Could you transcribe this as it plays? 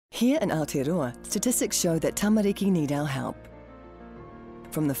Here in Aotearoa, statistics show that tamariki need our help.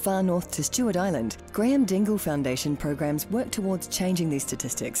 From the far north to Stewart Island, Graeme Dingle Foundation programs work towards changing these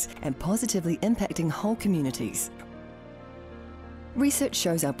statistics and positively impacting whole communities. Research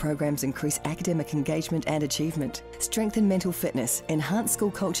shows our programs increase academic engagement and achievement, strengthen mental fitness, enhance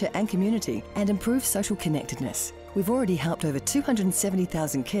school culture and community, and improve social connectedness. We've already helped over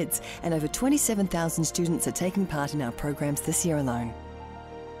 270,000 kids, and over 27,000 students are taking part in our programs this year alone.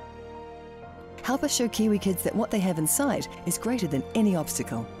 Help us show Kiwi Kids that what they have inside is greater than any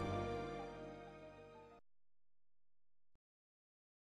obstacle.